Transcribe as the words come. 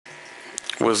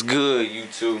What's good,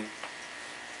 YouTube?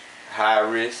 High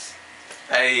risk.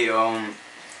 Hey, I'm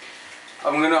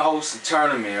gonna host a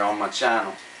tournament on my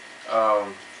channel.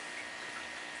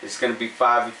 It's gonna be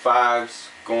 5v5s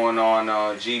going on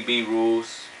GB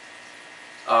rules.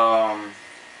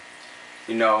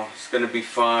 It's gonna be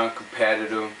fun,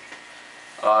 competitive.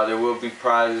 There will be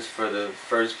prizes for the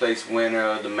first place winner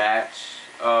of the match.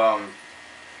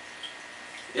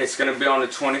 It's gonna be on the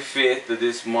 25th of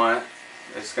this month.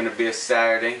 It's going to be a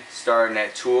Saturday starting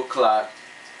at 2 o'clock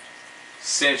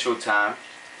Central Time.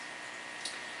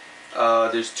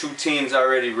 There's 2 teams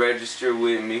already registered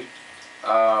with me.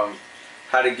 How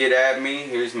to get at me,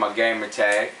 here's my gamer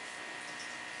tag.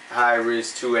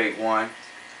 HighRisk281.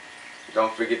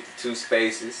 Don't forget the 2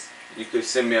 spaces. You could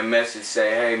send me a message, say,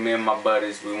 hey, me and my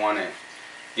buddies, we want to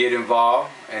get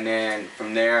involved. And then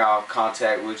from there, I'll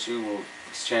contact with you. We'll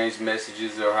exchange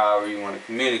messages or however you want to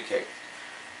communicate.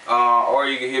 Or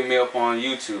you can hit me up on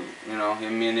YouTube,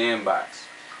 hit me in the inbox.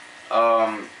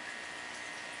 I'm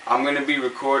going to be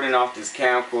recording off this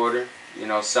camcorder,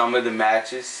 some of the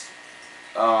matches.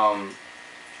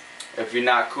 If you're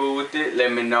not cool with it,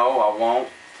 let me know. I won't,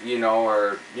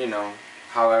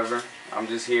 however. I'm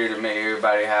just here to make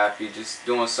everybody happy, just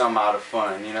doing something out of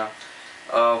fun,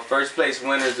 First place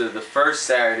winners of the first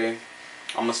Saturday.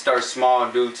 I'm going to start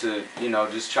small due to,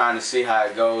 just trying to see how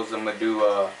it goes. I'm going to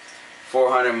do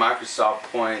 400 Microsoft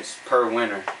points per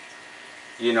winner.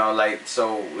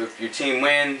 So if your team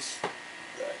wins,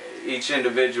 each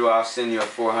individual I'll send you a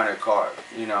 400 card,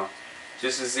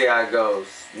 just to see how it goes.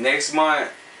 Next month,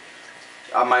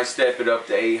 I might step it up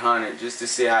to 800 just to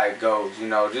see how it goes,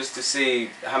 just to see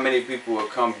how many people will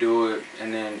come do it.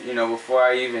 And then, before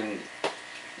I even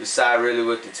decide really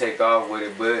what to take off with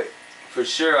it, but for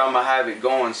sure I'm going to have it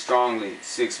going strongly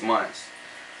 6 months.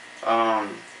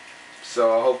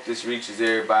 So I hope this reaches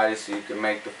everybody so you can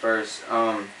make the first.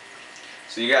 So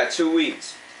you got 2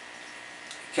 weeks.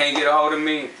 Can't get a hold of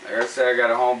me. Like I said, I got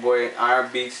a homeboy, Iron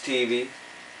Beats TV.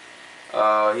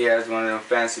 He has one of them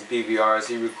fancy PVRs.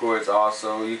 He records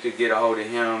also. You could get a hold of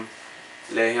him.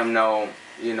 Let him know,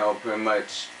 pretty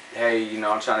much, hey,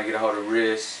 I'm trying to get a hold of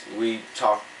Risk. We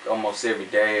talk almost every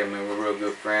day. I mean, we're real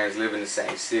good friends. Live in the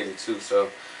same city too. So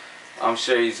I'm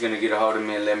sure he's going to get a hold of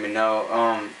me and let me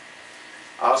know.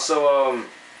 Also,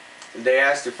 they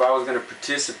asked if I was going to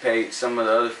participate, some of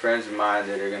the other friends of mine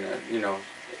that are going to,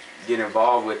 get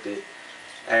involved with it.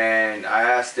 And I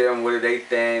asked them what do they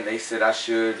think. They said I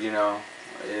should,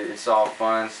 it's all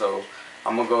fun. So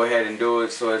I'm going to go ahead and do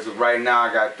it. So as of right now,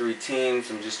 I got 3 teams.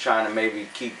 I'm just trying to maybe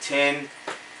keep 10.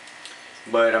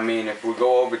 But, I mean, if we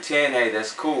go over 10, hey,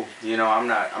 that's cool. I'm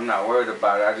not worried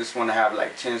about it. I just want to have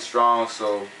like 10 strong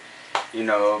so,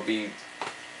 it'll be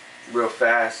real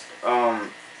fast.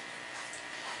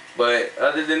 But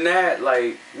other than that,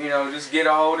 just get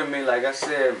a hold of me. Like I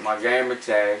said, my gamer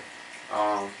tag,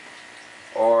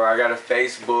 or I got a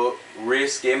Facebook,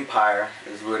 Risk Empire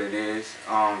is what it is.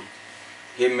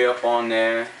 Hit me up on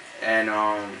there and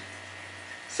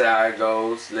see how it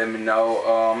goes. Let me know.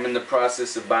 I'm in the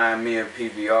process of buying me a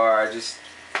PVR.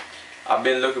 I've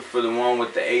been looking for the one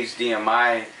with the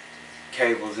HDMI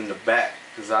cables in the back,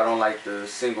 because I don't like the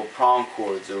single prong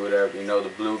cords or whatever, the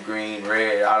blue, green,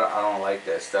 red. I don't like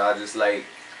that stuff. I just like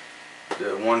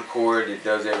the one cord that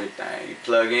does everything. You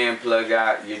plug in, plug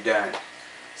out, you're done.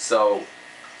 So,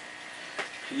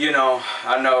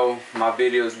 I know my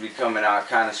videos be coming out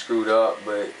kind of screwed up,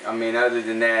 but I mean, other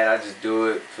than that, I just do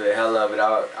it for the hell of it.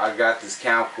 I got this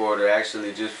camcorder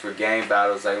actually just for game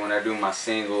battles, like when I do my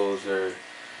singles, or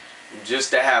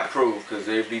just to have proof, because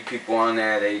there'd be people on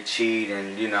there, they cheat,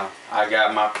 and I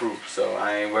got my proof, so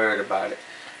I ain't worried about it.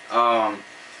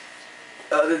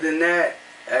 Other than that,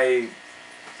 hey,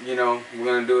 we're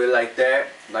gonna do it like that.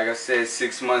 Like I said,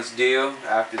 6 months deal.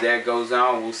 After that goes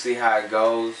on, we'll see how it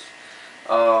goes.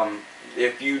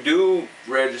 If you do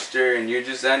register and you're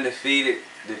just undefeated,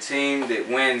 the team that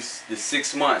wins the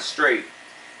 6 months straight,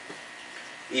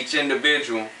 each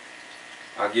individual,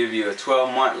 I'll give you a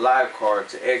 12-month live card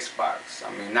to Xbox.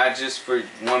 I mean, not just for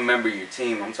one member of your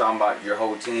team. I'm talking about your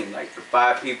whole team. Like the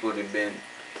 5 people that have been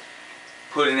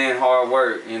putting in hard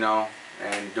work,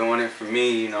 and doing it for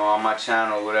me, on my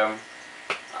channel or whatever.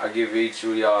 I'll give each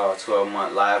of y'all a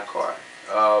 12-month live card.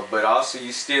 But also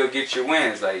you still get your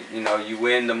wins. Like, you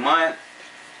win the month,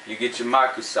 you get your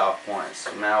Microsoft points.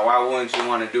 Now, why wouldn't you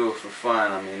want to do it for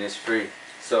fun? I mean, it's free.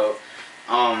 So,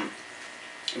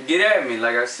 get at me.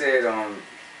 Like I said,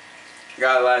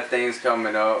 got a lot of things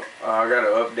coming up. I got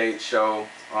an update show.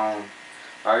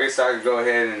 I guess I could go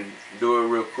ahead and do it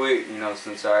real quick,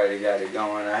 since I already got it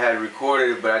going. I had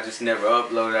recorded it, but I just never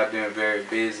uploaded. I've been very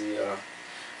busy.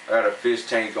 I got a fish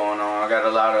tank going on. I got a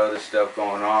lot of other stuff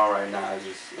going on right now.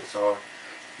 It's hard.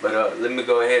 But let me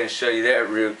go ahead and show you that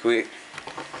real quick.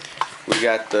 We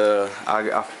got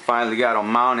I finally got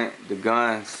them mounted, the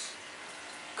guns,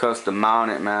 custom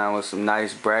mounted, man, with some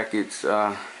nice brackets,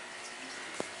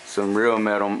 some real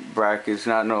metal brackets,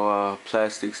 not no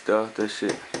plastic stuff. That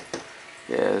shit,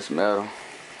 yeah, it's metal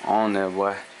on there,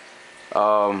 boy.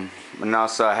 And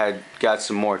also I had got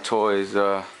some more toys.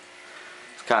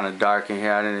 It's kind of dark in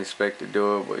here. I didn't expect to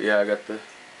do it, but yeah, I got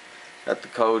the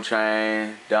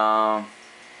Coltrane, Dom,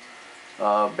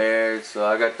 Baird. So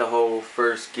I got the whole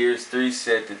first Gears 3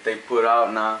 set that they put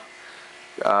out now.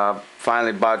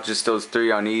 Finally bought just those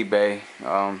 3 on eBay.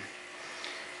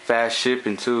 Fast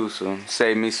shipping too, so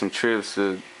saved me some trips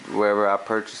to wherever I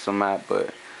purchased them at.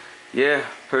 But yeah,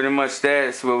 pretty much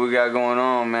that's what we got going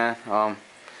on, man.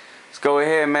 Let's go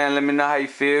ahead, man. Let me know how you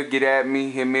feel. Get at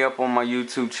me. Hit me up on my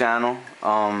YouTube channel.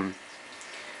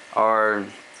 Or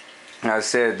like I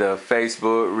said, the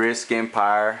Facebook Risk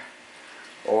Empire,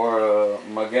 or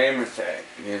my gamer tag,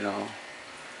 you know,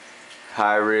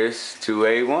 High Risk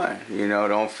 281. You know,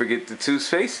 don't forget the 2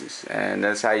 spaces, and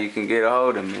that's how you can get a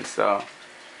hold of me. So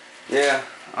yeah,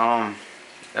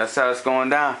 that's how it's going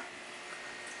down.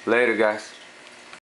 Later, guys.